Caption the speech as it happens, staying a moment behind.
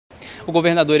O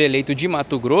governador eleito de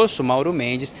Mato Grosso, Mauro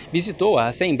Mendes, visitou a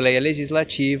Assembleia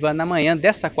Legislativa na manhã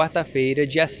desta quarta-feira,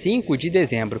 dia 5 de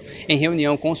dezembro. Em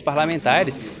reunião com os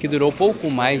parlamentares, que durou pouco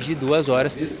mais de 2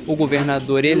 horas, o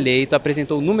governador eleito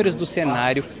apresentou números do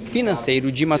cenário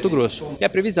financeiro de Mato Grosso. E a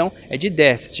previsão é de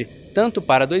déficit, tanto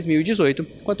para 2018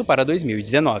 quanto para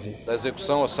 2019. Da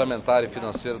execução orçamentária e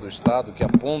financeira do Estado, que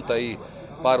aponta aí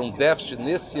para um déficit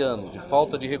nesse ano de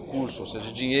falta de recursos, ou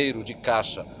seja, dinheiro de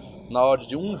caixa, na ordem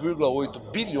de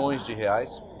 1,8 bilhões de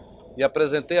reais, e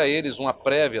apresentei a eles uma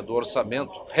prévia do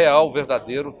orçamento real,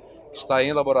 verdadeiro, que está em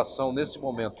elaboração nesse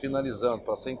momento, finalizando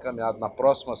para ser encaminhado na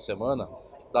próxima semana,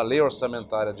 da Lei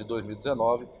Orçamentária de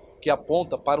 2019, que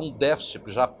aponta para um déficit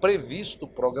já previsto,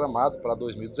 programado para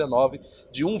 2019,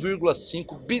 de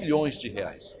 1,5 bilhões de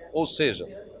reais. Ou seja,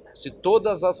 se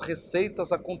todas as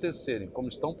receitas acontecerem como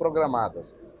estão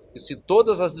programadas e se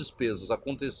todas as despesas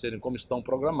acontecerem como estão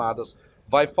programadas,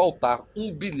 vai faltar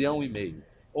 1,5 bilhão.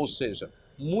 Ou seja,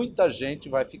 muita gente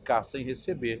vai ficar sem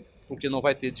receber porque não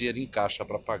vai ter dinheiro em caixa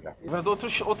para pagar. Governador,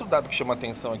 outro dado que chama a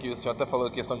atenção aqui, o senhor até falou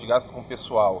da questão de gasto com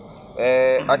pessoal.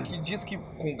 Aqui diz que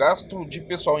com gasto de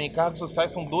pessoal em encargos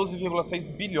sociais são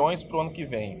 12,6 bilhões para o ano que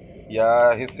vem. E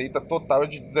a receita total é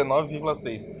de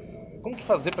 19,6. Como que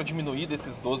fazer para diminuir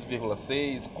desses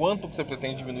 12,6? Quanto que você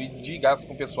pretende diminuir de gasto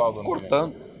com pessoal do ano que vem?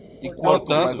 Cortando. E quanto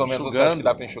mais ou menos você acha que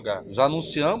dá para enxugar? Já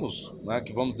anunciamos, né,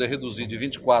 que vamos reduzir de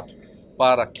 24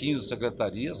 para 15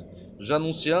 secretarias. Já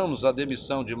anunciamos a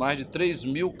demissão de mais de 3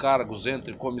 mil cargos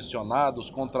entre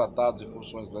comissionados, contratados e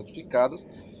funções gratificadas.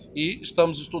 E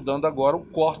estamos estudando agora o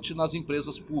corte nas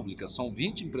empresas públicas. São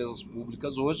 20 empresas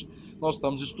públicas hoje, nós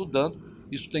estamos estudando.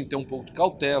 Isso tem que ter um pouco de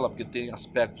cautela, porque tem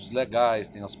aspectos legais,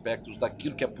 tem aspectos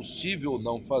daquilo que é possível ou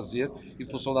não fazer, em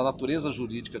função da natureza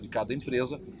jurídica de cada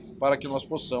empresa, para que nós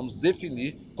possamos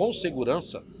definir com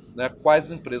segurança, né,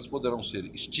 quais empresas poderão ser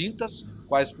extintas,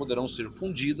 quais poderão ser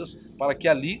fundidas, para que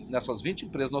ali, nessas 20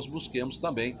 empresas, nós busquemos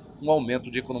também um aumento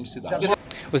de economicidade.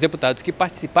 Os deputados que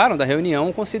participaram da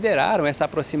reunião consideraram essa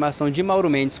aproximação de Mauro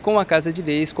Mendes com a Casa de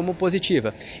Leis como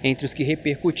positiva. Entre os que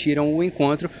repercutiram o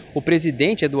encontro, o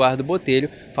presidente Eduardo Botelho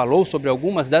falou sobre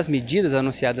algumas das medidas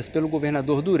anunciadas pelo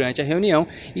governador durante a reunião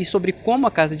e sobre como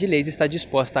a Casa de Leis está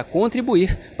disposta a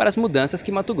contribuir para as mudanças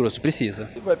que Mato Grosso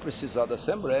precisa. Vai precisar da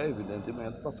Assembleia,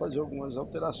 evidentemente, para fazer algumas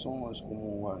alterações,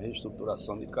 como a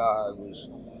reestruturação de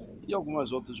cargos e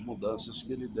algumas outras mudanças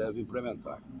que ele deve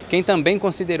implementar. Quem também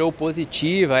considerou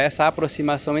positiva essa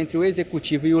aproximação entre o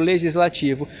Executivo e o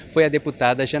Legislativo foi a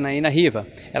deputada Janaína Riva.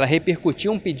 Ela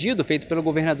repercutiu um pedido feito pelo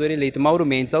governador eleito Mauro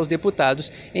Mendes aos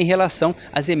deputados em relação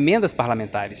às emendas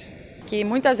parlamentares. Que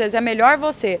muitas vezes é melhor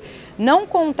você não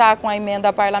contar com a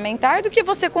emenda parlamentar do que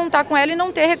você contar com ela e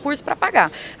não ter recurso para pagar.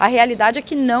 A realidade é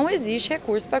que não existe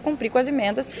recurso para cumprir com as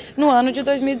emendas no ano de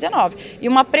 2019. E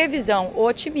uma previsão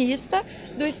otimista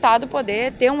do Estado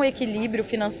poder ter um equilíbrio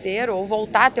financeiro ou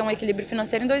voltar a ter um equilíbrio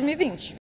financeiro em 2020.